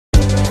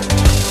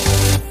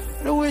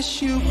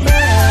wish you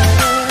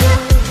bad.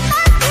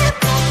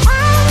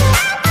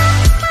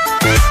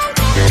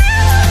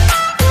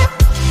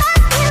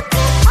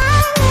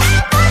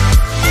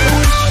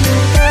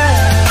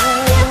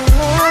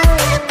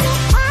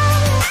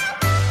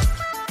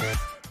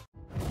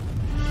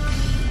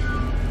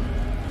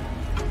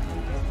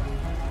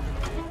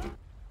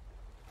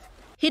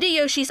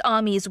 Hideyoshi's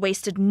armies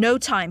wasted no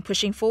time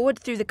pushing forward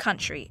through the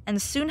country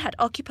and soon had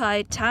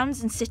occupied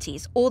towns and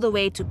cities all the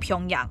way to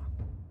Pyongyang.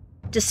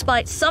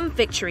 Despite some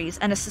victories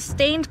and a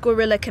sustained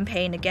guerrilla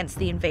campaign against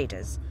the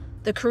invaders,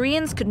 the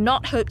Koreans could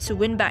not hope to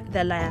win back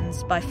their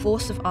lands by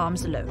force of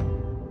arms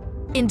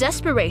alone. In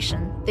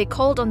desperation, they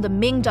called on the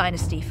Ming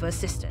dynasty for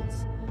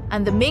assistance,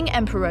 and the Ming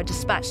emperor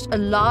dispatched a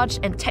large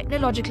and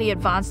technologically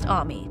advanced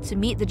army to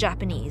meet the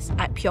Japanese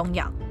at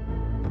Pyongyang.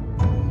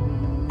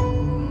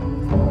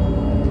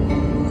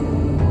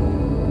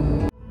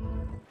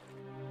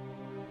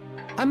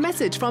 A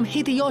message from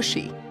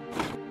Hideyoshi.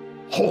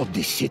 Hold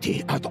this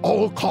city at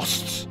all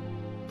costs,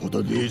 for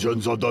the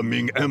legions of the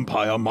Ming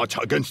Empire march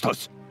against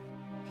us.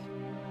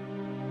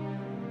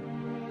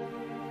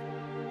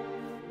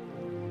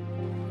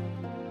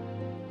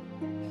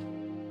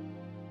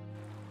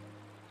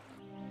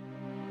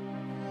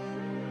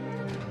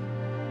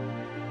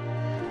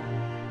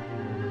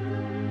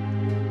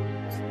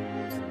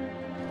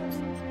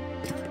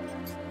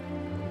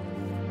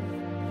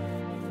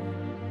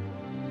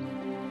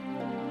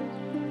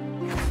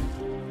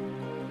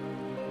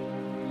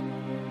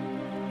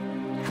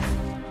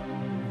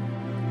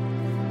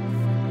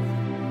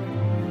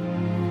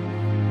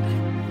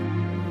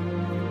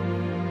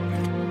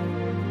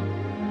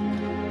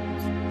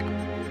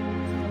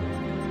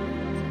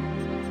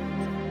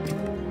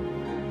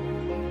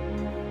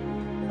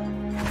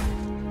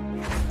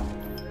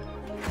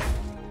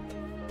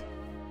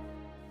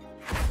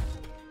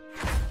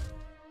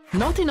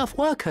 Not enough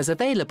workers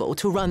available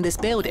to run this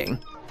building.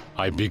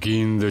 I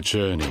begin the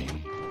journey.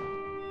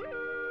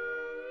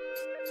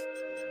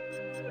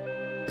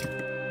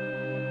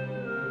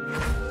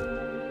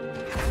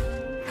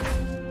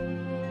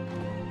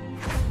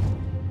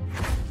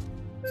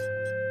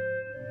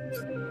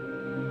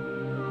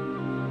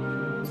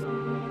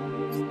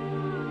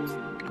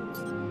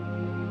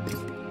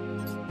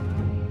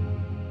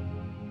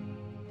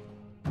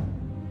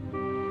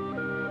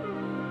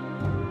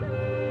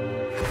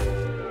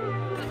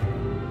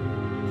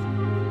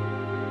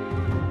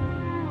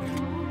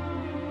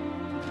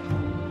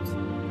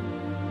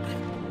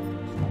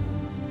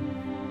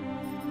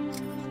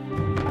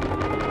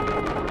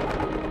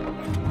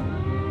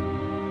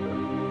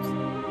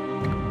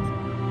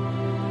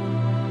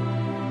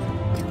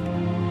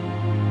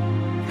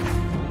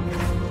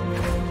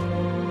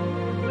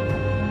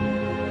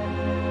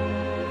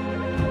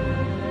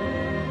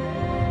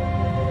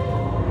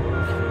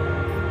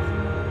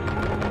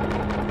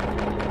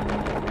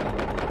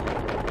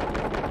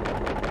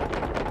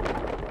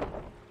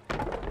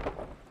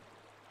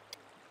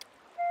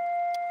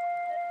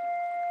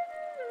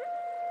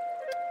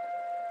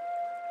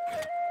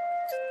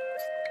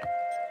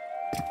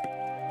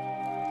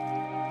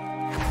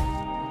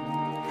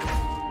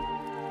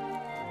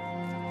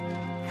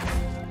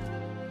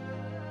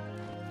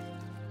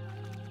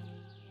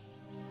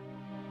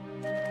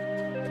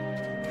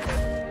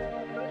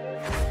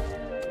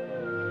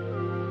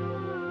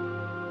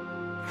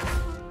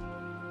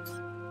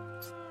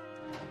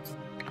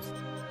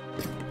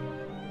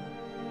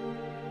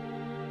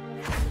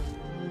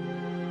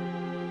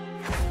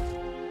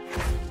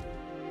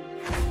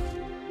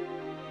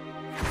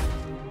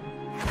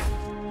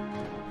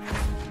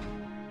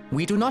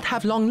 We do not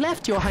have long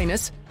left, Your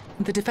Highness.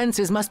 The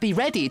defenses must be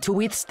ready to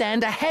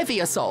withstand a heavy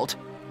assault.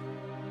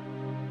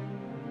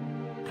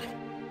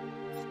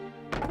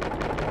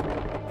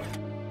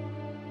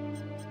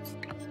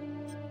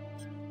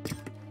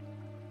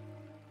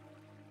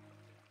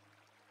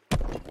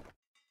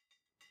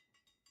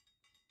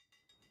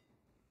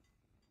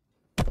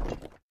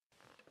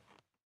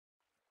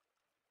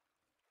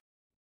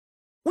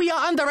 We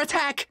are under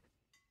attack!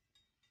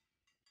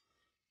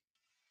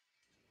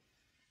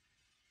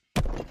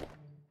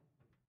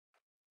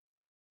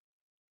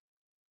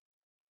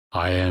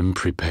 I am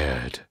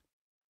prepared.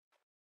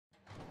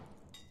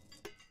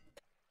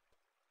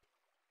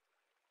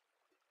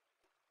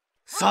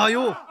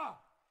 Sayo!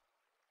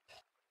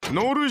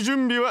 乗る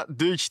準備は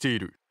できてい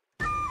る。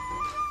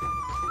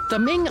The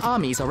Ming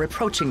armies are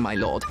approaching, my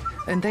lord,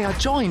 and they are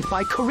joined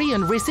by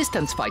Korean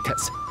resistance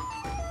fighters.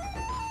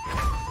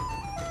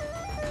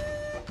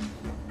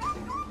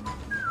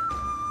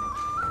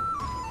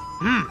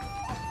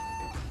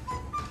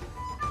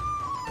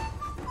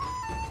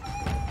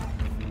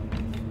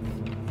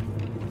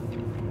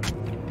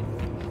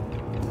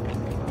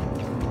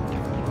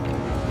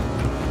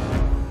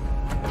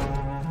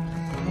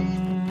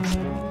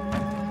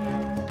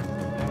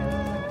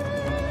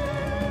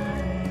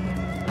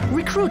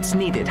 Recruits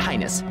needed,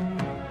 Highness.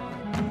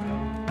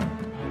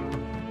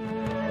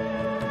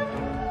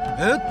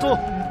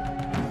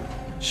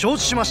 承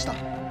知しました。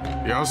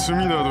休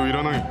みなどい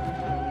らな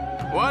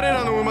い。我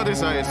らの馬で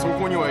さえそ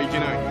こには行け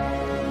ない。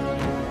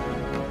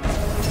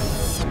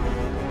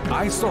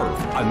 I serve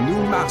a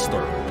new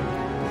master.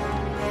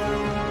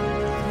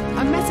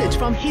 A message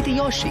from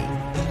Hideyoshi.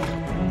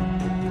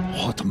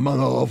 What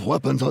manner of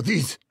weapons are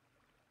these?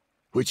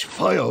 Which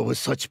fire with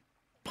such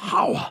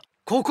power?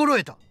 心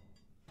得た。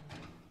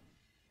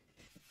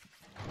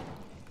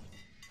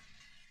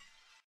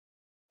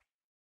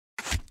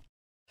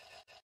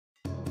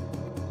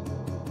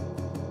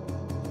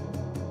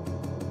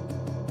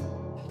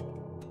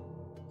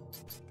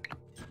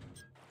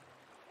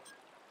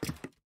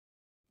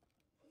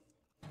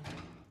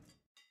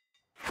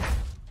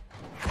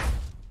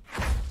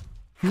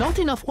 Not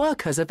enough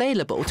workers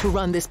available to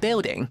run this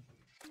building.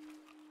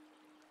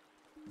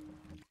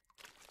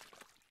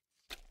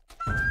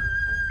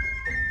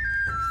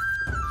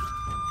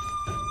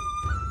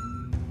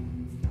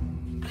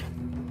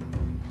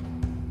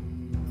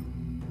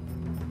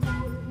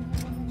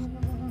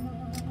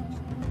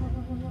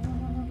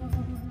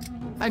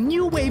 A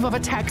new wave of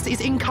attacks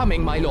is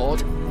incoming, my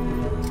lord.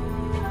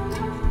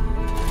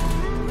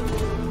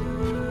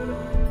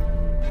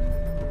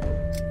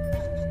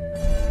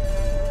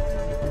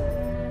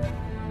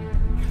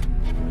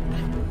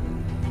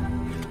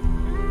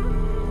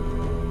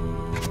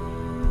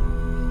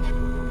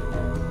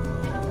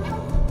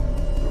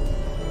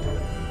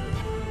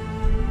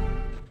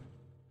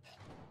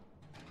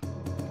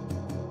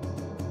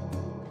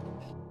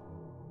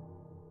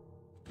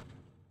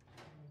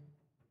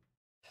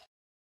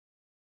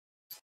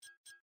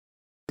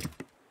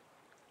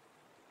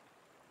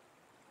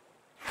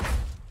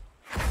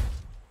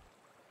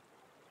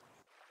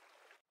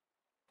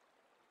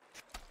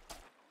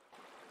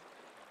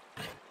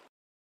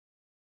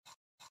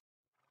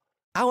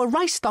 Our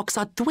rice stocks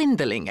are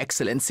dwindling,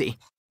 Excellency.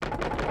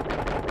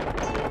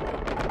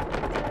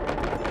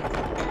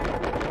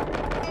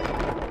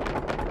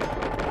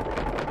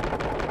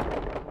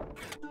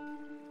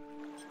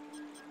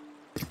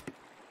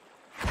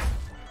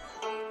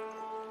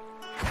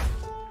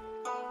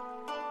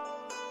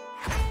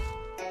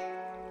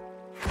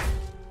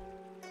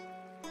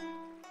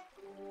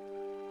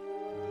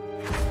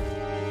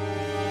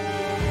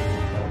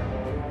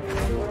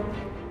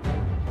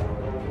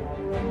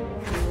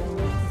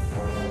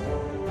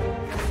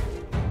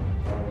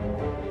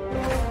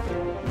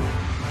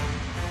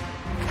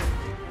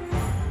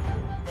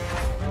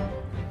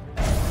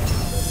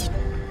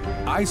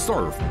 I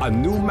serve a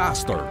new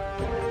master.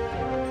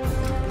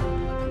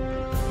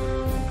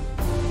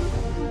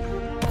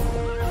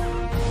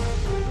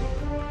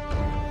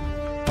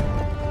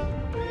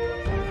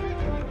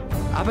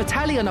 A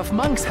battalion of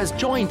monks has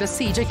joined the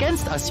siege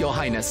against us, Your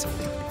Highness.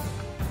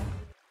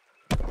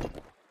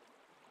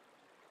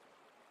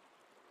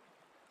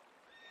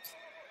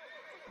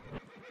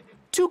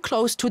 Too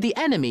close to the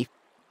enemy.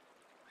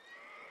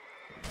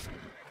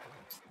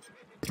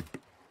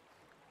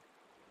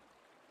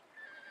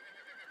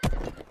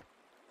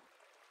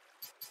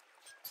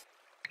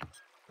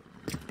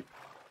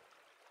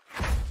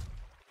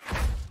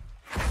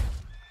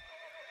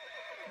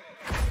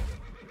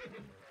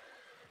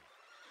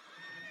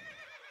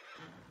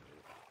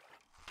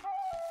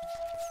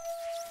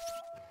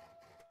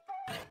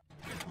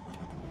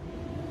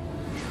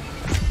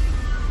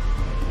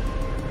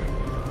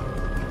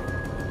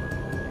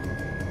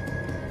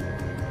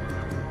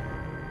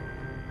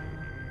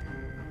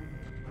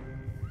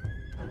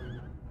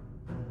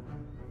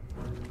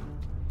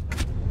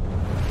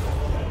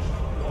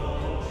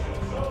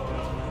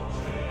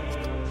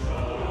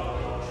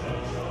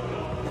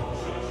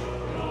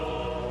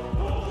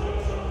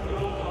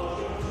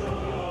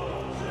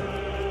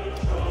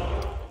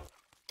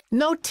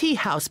 No tea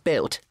house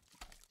built.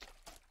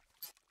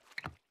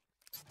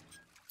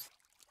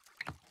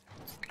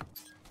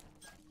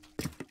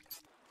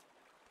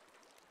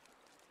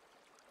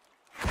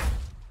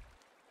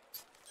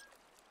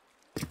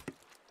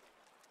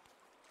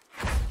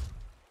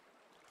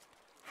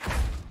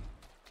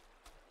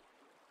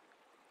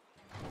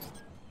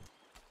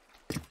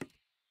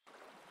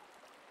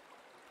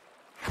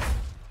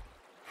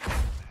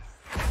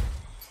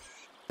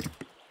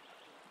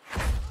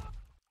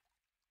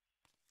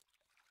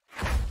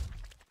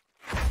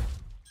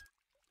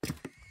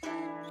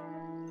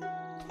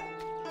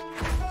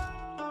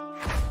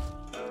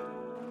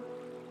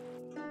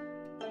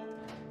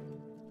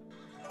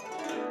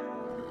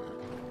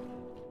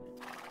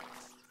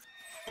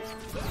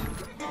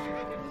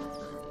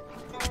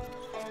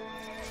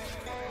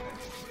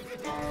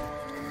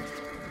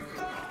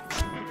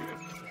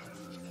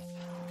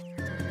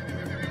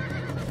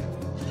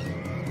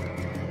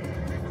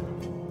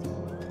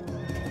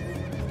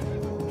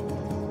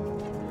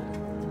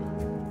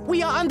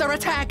 We are under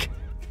attack!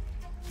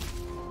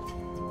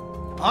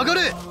 上が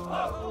れ!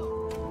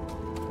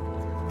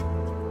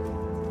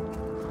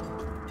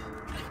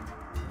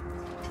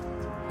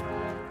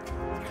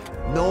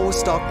 No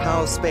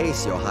stockpile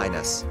space, Your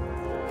Highness.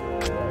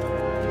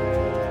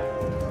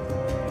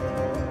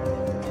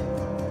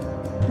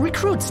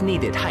 Recruits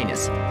needed,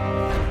 Highness.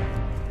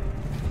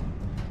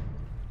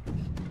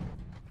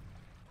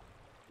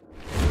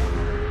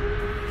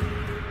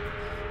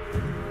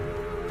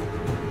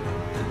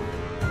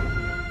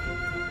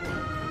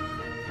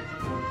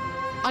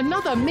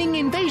 Another Ming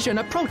invasion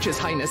approaches,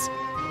 Highness.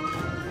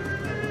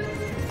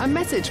 A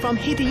message from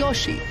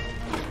Hideyoshi.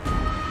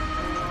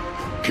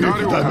 Keep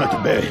them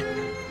at bay.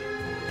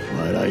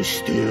 While I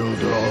still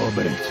draw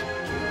breath,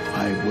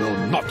 I will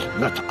not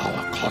let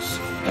our cause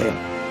fail.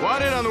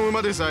 我らの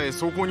馬でさえ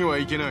そこには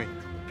行けない。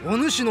お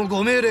主の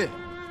ご命令。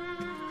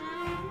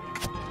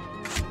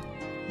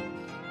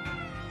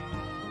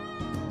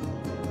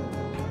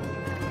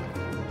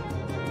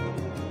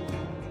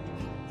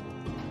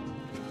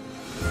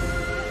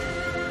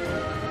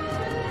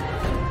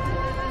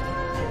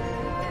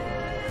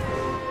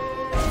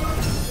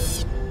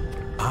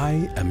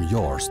I am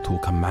yours to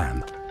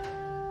command.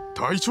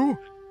 隊長？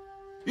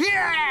い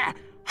や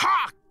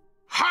は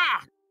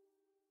は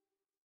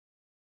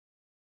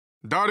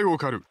誰を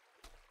狩る？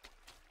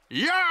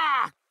いや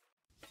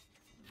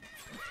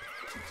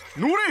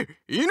乗れ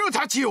犬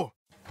たちよ。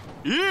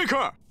いい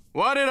か、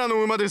我ら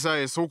の馬でさ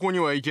えそこに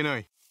は行けな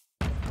い。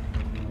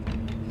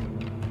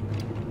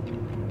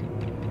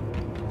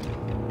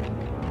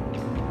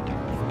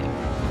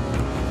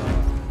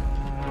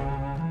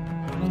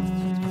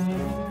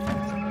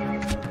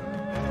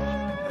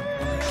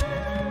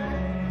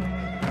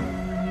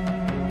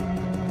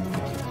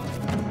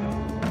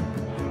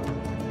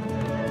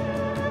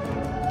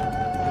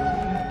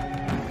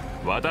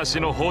私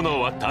の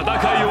炎は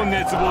戦いを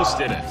熱望し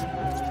てる。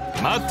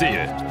待ってい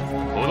る。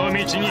この道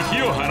に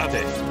火を放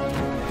て。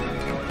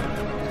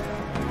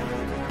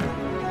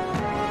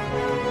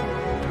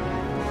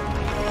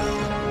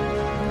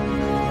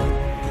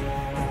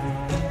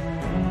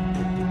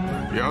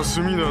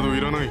休みなど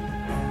いらない。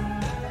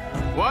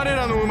我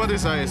らの馬で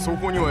さえそ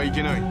こには行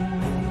けない。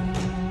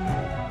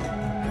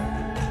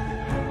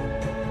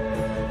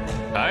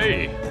は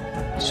い、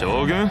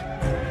将軍。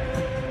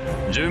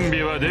準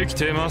備はでき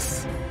てま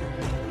す。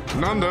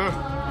なんだ？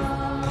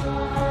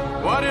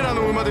我ら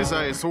の馬で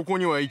さえそこ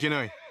には行け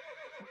ない。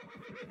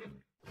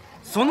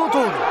その通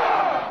り。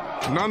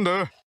なん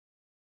だ？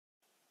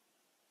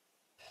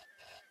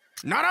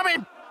並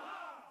べ！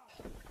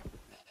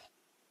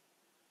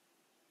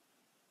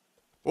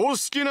お好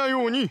きな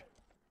ように。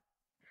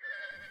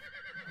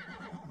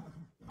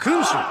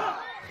君主。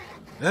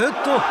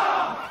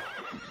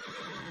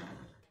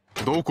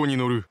どこに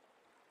乗る？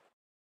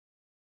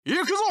行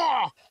くぞ！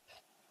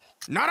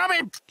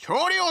並べ！距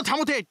離を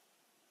保て！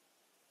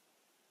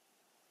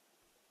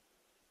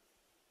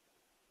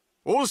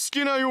お好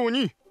きなよう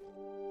に。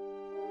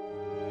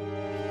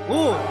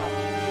おう。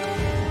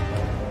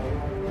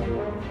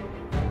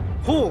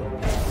ほう。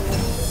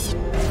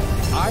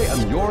I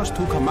am yours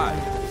to command.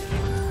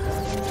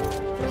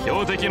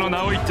 標的の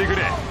名を言ってく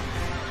れ。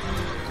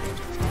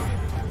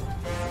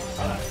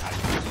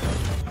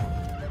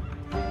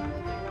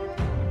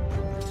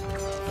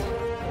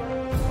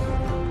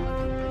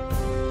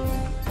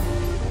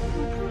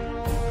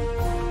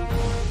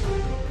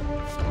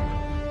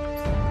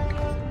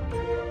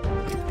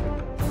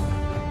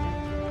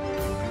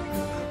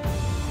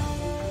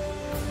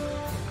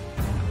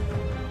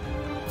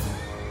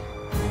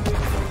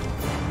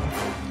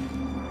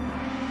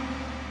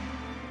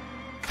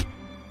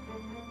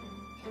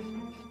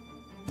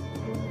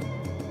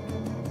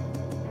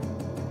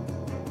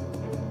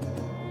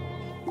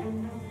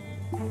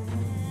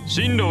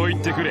進路を言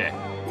ってくれ。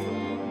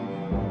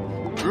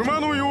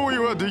馬の用意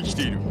はでき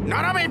ている。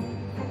並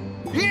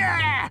べ！い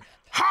や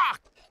は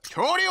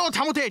距離を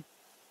保て！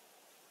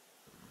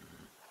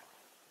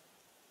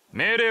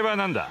命令は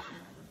何だ？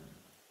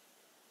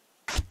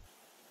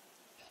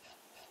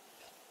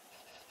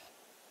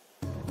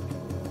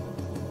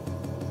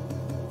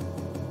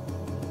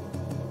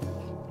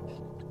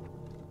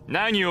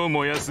何を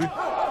燃やす？並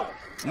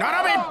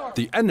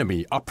べ！ The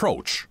enemy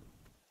approach.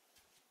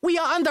 We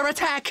are under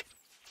attack!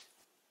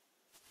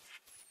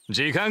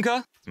 時間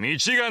か？道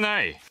が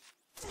ない。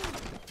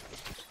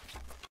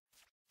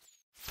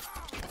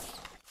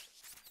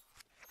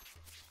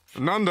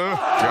なんだ？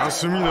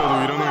休みなど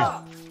いら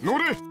ない。乗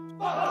れ！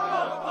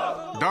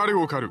誰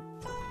を狩る？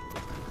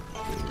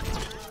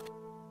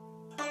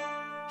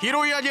拾い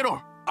上げろ！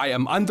 I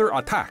am under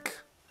attack.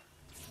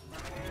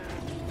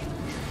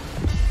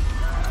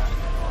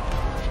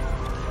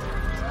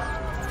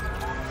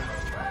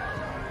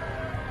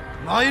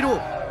 参ろ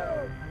う。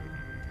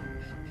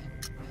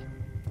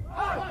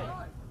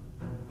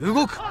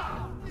動く。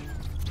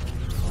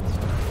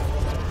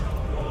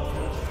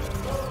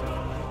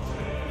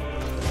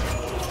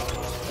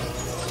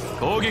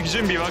攻撃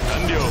準備は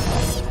完了。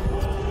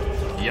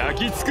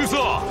焼き尽くそう。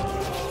道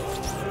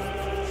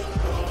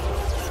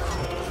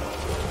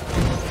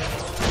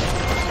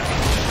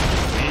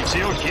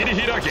を切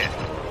り開け。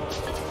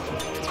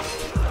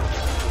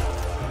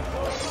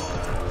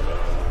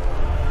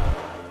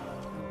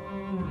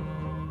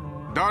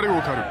誰を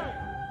狩る？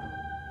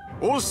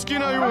お好き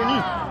なように。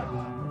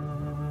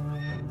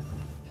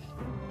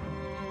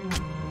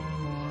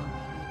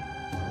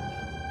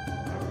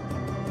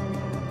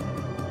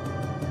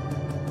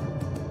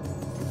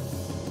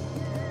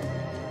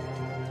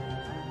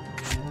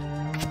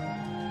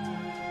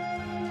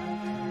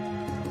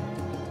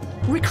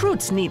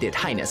Recruits needed,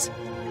 Highness.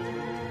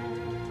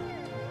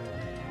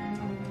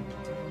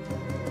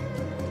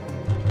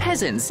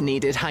 Peasants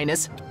needed,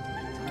 Highness.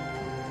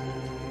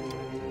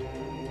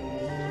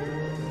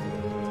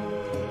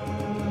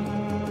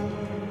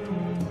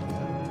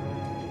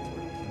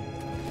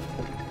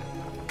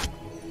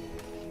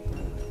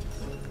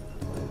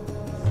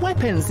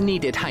 Weapons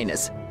needed,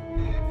 Highness.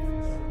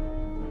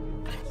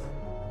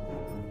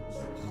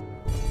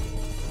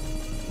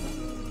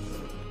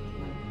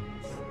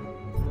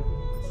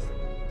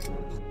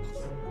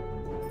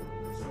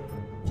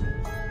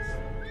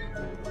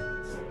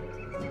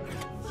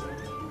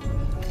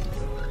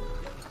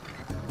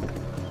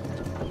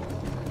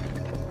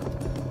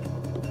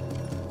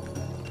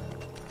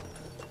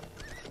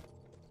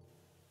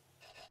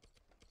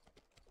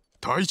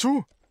隊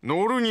長、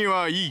乗るに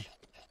はいい。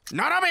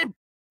並べ。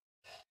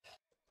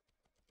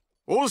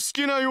お好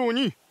きなよう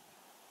に。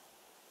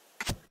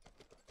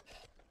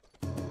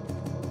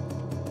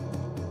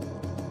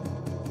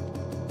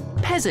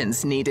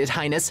Peasants needed,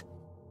 Highness.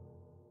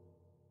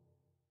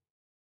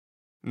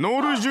 乗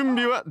る準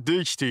備は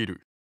できてい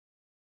る。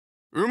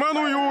馬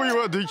の用意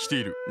はできて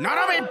いる。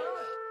並べ。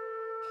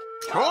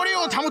距離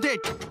を保て。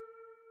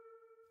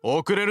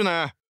遅れる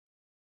な。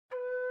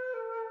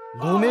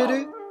ご命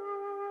令？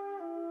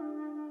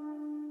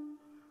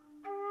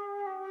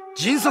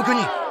迅速に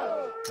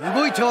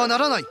動いてはな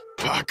らない。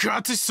爆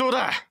発しそう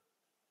だ。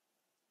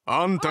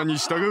あんたに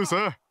従う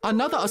さ。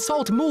Another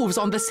assault moves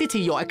on the city,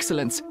 Your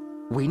Excellence.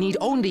 We need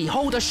only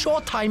hold a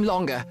short time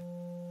longer.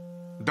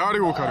 誰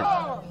を狩る？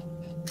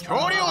距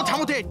離を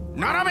保て。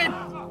並べ。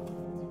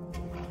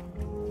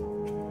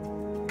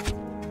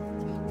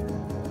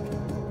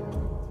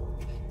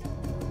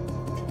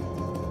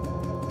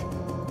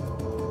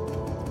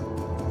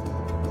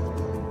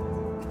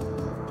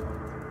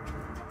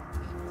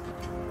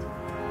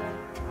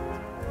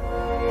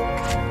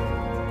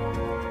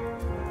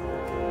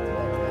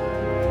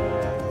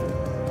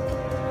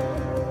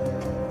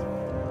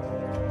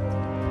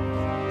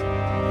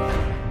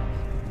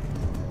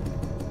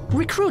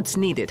Recruits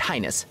needed,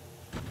 Highness.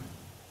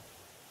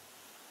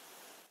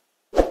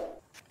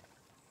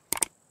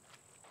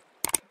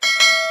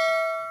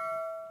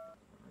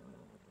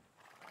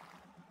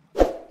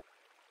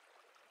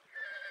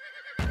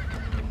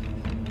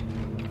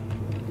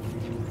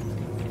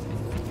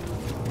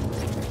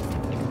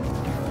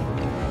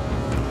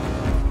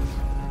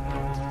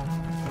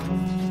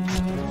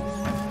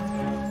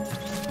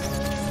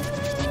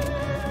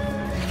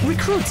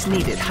 Recruits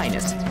needed,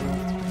 Highness.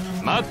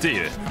 待ってい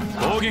る。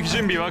攻撃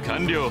準備は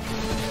完了。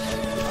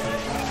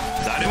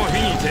誰も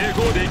火に抵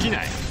抗でき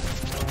ない。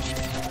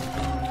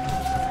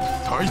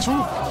隊長、い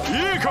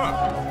い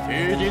か。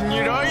平原に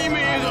雷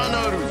鳴が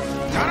鳴る。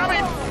並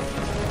べ。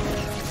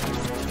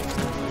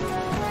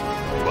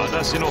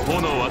私の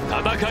炎は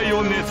戦い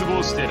を熱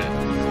望してる。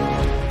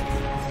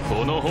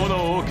この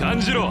炎を感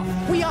じろ。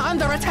 We are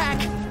under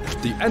attack.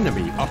 The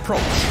enemy approach.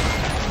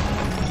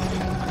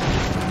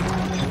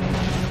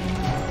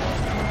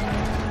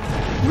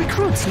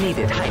 Recruits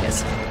needed,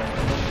 Highness.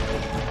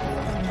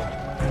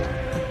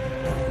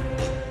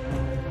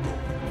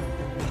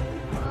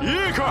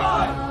 いい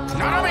か。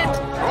並べ。距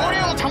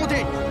離を保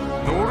て。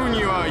乗る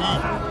にはいい。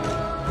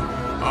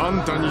あ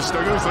んたに従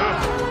うさ。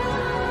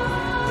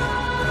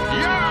い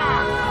や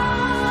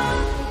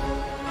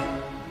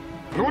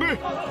ー。乗れ。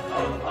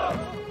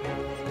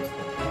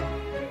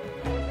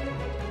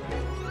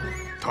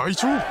隊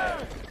長。並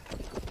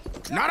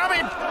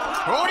べ。距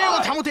離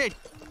を保て。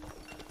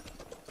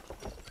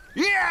い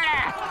や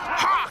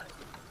は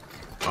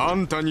っ。あ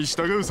んたに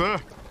従うさ。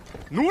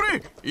乗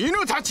れ、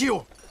犬たち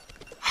よ。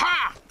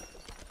はっ。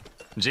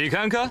時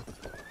間か。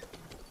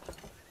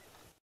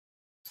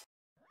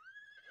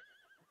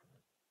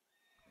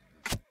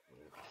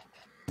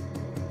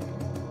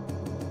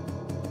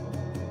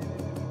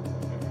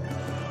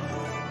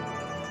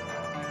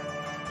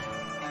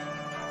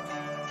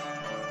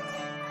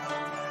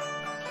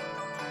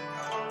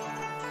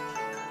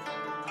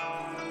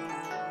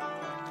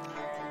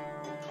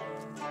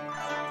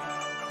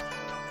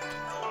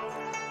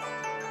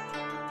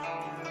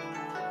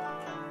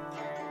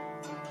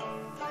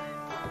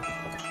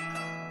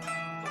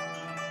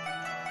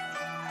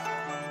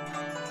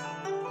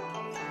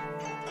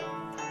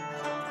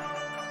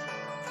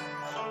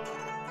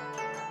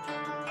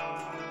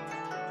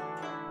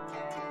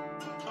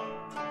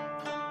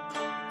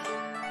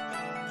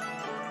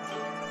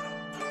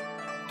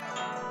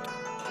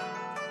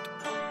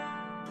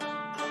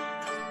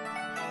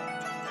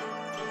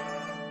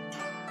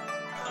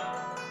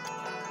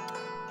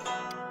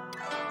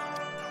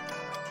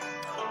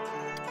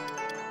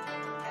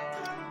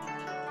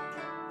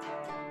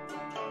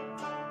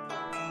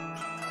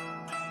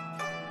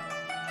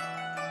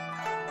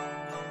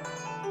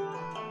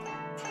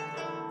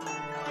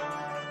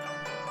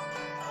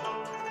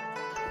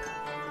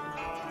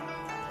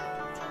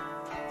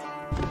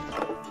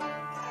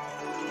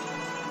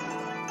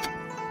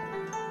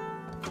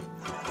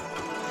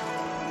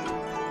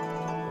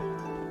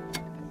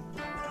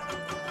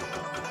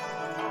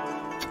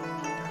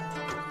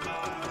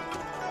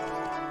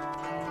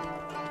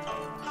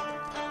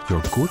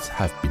Your goods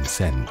have been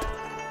sent.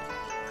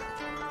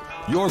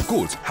 Your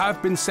goods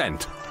have been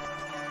sent.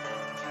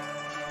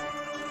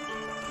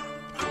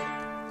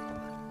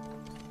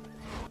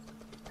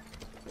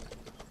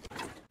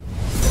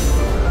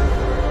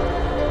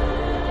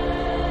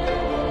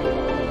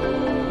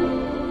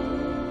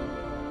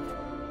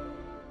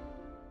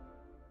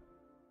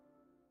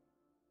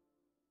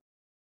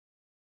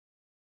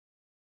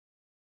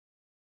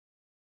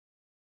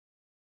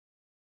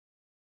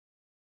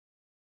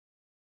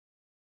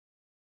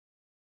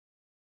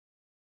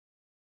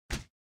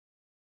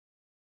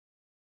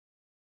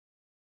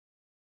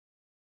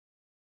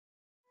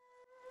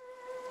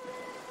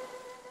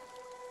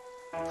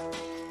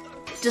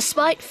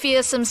 Despite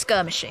fearsome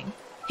skirmishing,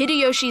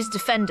 Hideyoshi's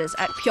defenders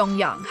at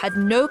Pyongyang had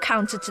no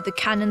counter to the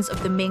cannons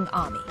of the Ming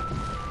army.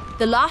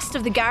 The last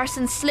of the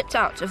garrison slipped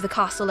out of the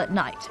castle at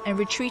night and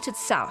retreated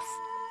south,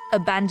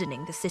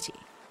 abandoning the city.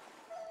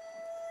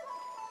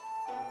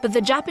 But the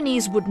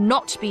Japanese would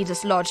not be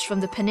dislodged from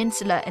the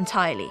peninsula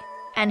entirely,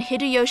 and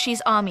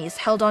Hideyoshi's armies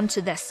held on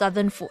to their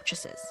southern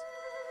fortresses.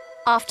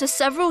 After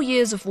several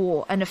years of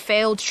war and a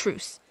failed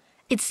truce,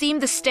 it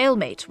seemed the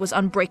stalemate was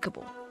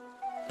unbreakable.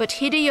 But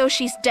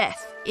Hideyoshi's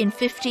death in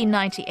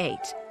 1598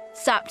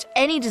 sapped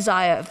any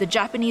desire of the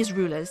Japanese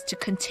rulers to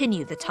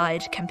continue the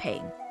Tide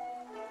campaign.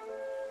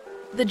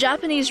 The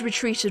Japanese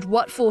retreated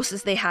what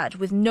forces they had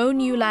with no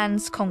new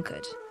lands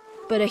conquered,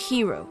 but a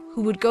hero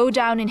who would go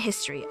down in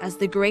history as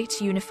the great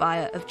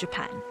unifier of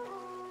Japan.